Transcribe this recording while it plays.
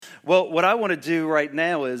Well, what I want to do right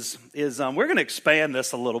now is we're going to expand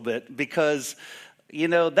this a little bit because,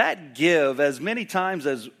 that give, as many times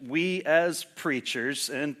as we as preachers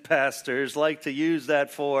and pastors like to use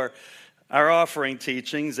that for our offering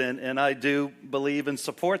teachings, and I do believe and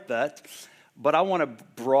support that, but I want to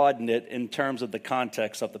broaden it in terms of the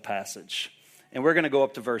context of the passage. And we're going to go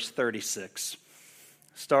up to verse 36,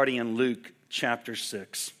 starting in Luke chapter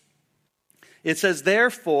 6. It says,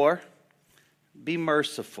 "Therefore, be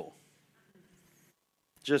merciful,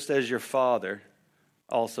 just as your Father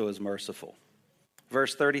also is merciful."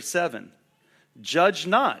 Verse 37, "Judge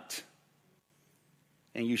not,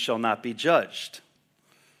 and you shall not be judged.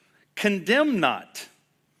 Condemn not,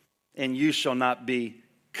 and you shall not be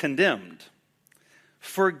condemned.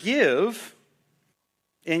 Forgive,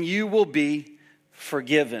 and you will be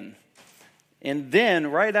forgiven." And then,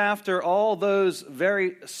 right after all those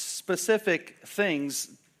very specific things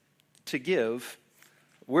to give,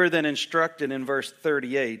 we're then instructed in verse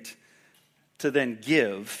 38 to then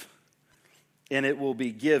give, and it will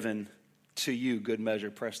be given to you, good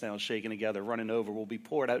measure, pressed down, shaken together, running over, will be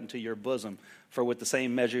poured out into your bosom. For with the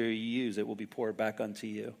same measure you use, it will be poured back unto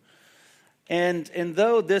you. And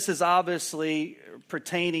though this is obviously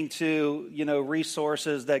pertaining to,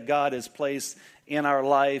 resources that God has placed in our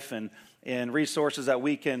life and resources that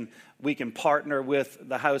we can partner with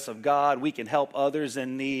the house of God, we can help others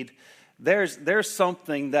in need, there's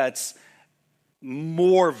something that's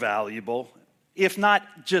more valuable, if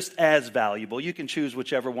not just as valuable. You can choose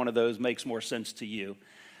whichever one of those makes more sense to you.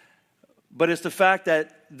 But it's the fact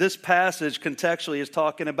that this passage contextually is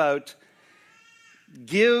talking about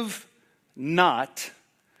give not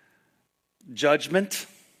judgment.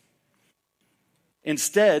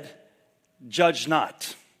 Instead, judge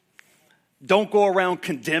not. Don't go around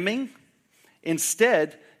condemning.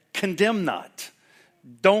 Instead, condemn not.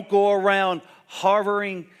 Don't go around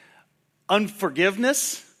harboring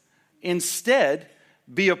unforgiveness. Instead,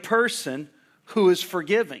 be a person who is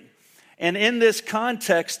forgiving. And in this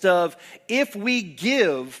context of, if we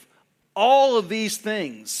give all of these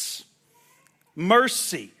things,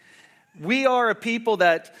 mercy, we are a people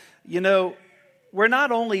that, we're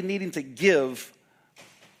not only needing to give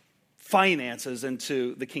finances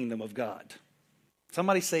into the kingdom of God.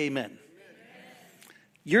 Somebody say amen. Amen.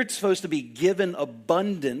 You're supposed to be given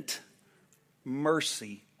abundant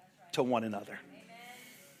mercy to one another. Amen.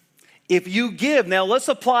 If you give, now let's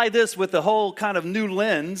apply this with the whole kind of new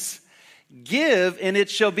lens. Give, and it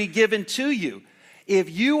shall be given to you. If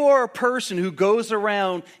you are a person who goes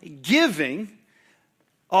around giving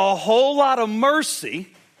a whole lot of mercy,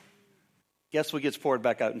 guess what gets poured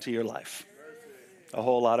back out into your life? A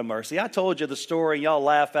whole lot of mercy. I told you the story. Y'all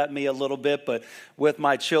laugh at me a little bit, but with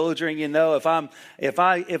my children, if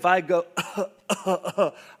I go,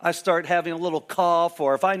 I start having a little cough,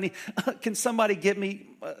 or if I need, can somebody get me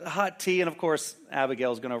hot tea? And of course,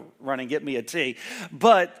 Abigail's going to run and get me a tea.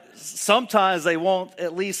 But sometimes they won't,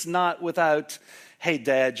 at least not without, "Hey,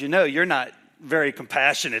 Dad, you're not very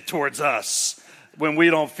compassionate towards us when we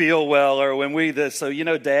don't feel well, or when we this. So,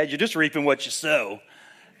 Dad, you're just reaping what you sow."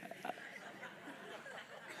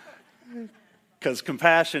 Because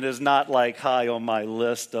compassion is not high on my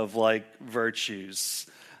list of virtues.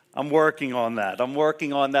 I'm working on that. I'm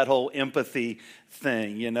working on that whole empathy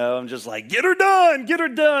thing, I'm just get her done, get her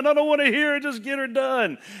done. I don't want to hear it, just get her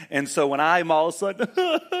done. And so when I'm all of a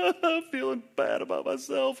sudden feeling bad about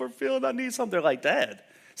myself or feeling I need something, they're like, "Dad,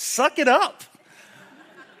 suck it up.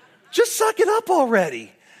 Just suck it up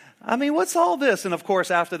already. I mean, what's all this?" And of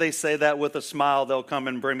course, after they say that with a smile, they'll come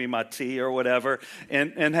and bring me my tea or whatever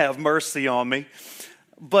and have mercy on me.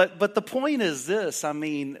 But the point is this,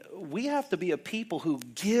 we have to be a people who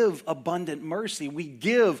give abundant mercy. We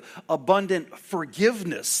give abundant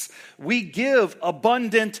forgiveness. We give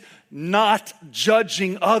abundant not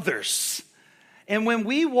judging others. And when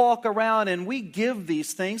we walk around and we give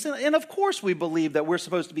these things, and of course we believe that we're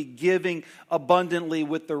supposed to be giving abundantly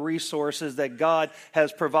with the resources that God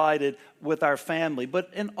has provided with our family.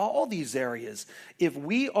 But in all these areas, if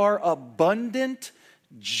we are abundant,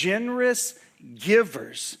 generous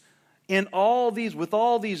givers in all these, with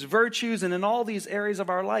all these virtues and in all these areas of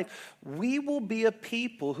our life, we will be a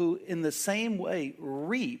people who in the same way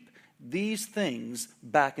reap these things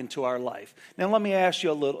back into our life. Now, let me ask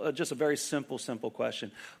you just a very simple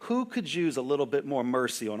question. Who could use a little bit more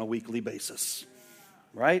mercy on a weekly basis?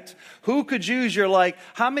 Right? Who could use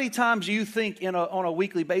how many times do you think on a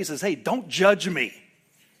weekly basis, "Hey, don't judge me"?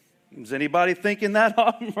 Is anybody thinking that?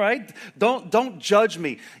 Right? Don't judge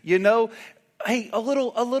me. Hey, a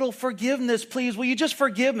little forgiveness, please. Will you just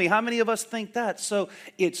forgive me? How many of us think that? So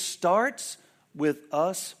it starts with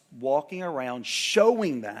us walking around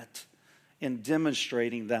showing that and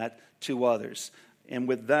demonstrating that to others. And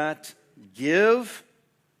with that, give,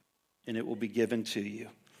 and it will be given to you.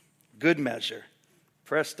 Good measure,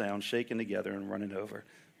 pressed down, shaken together, and running over,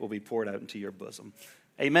 will be poured out into your bosom.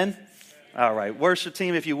 Amen? All right, worship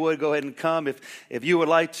team, if you would, go ahead and come. If you would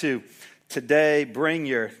like to today bring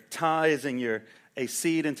your tithes and a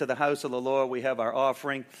seed into the house of the Lord, we have our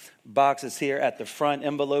offering boxes here at the front.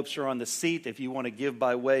 Envelopes are on the seat. If you want to give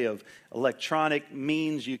by way of electronic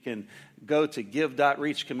means, you can go to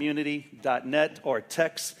give.reachcommunity.net or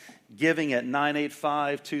text giving at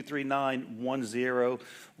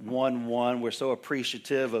 985-239-1011. We're so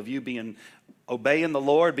appreciative of you obeying the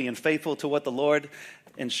Lord, being faithful to what the Lord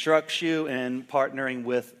instructs you, and partnering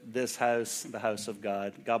with this house, the house of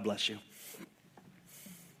God. God bless you.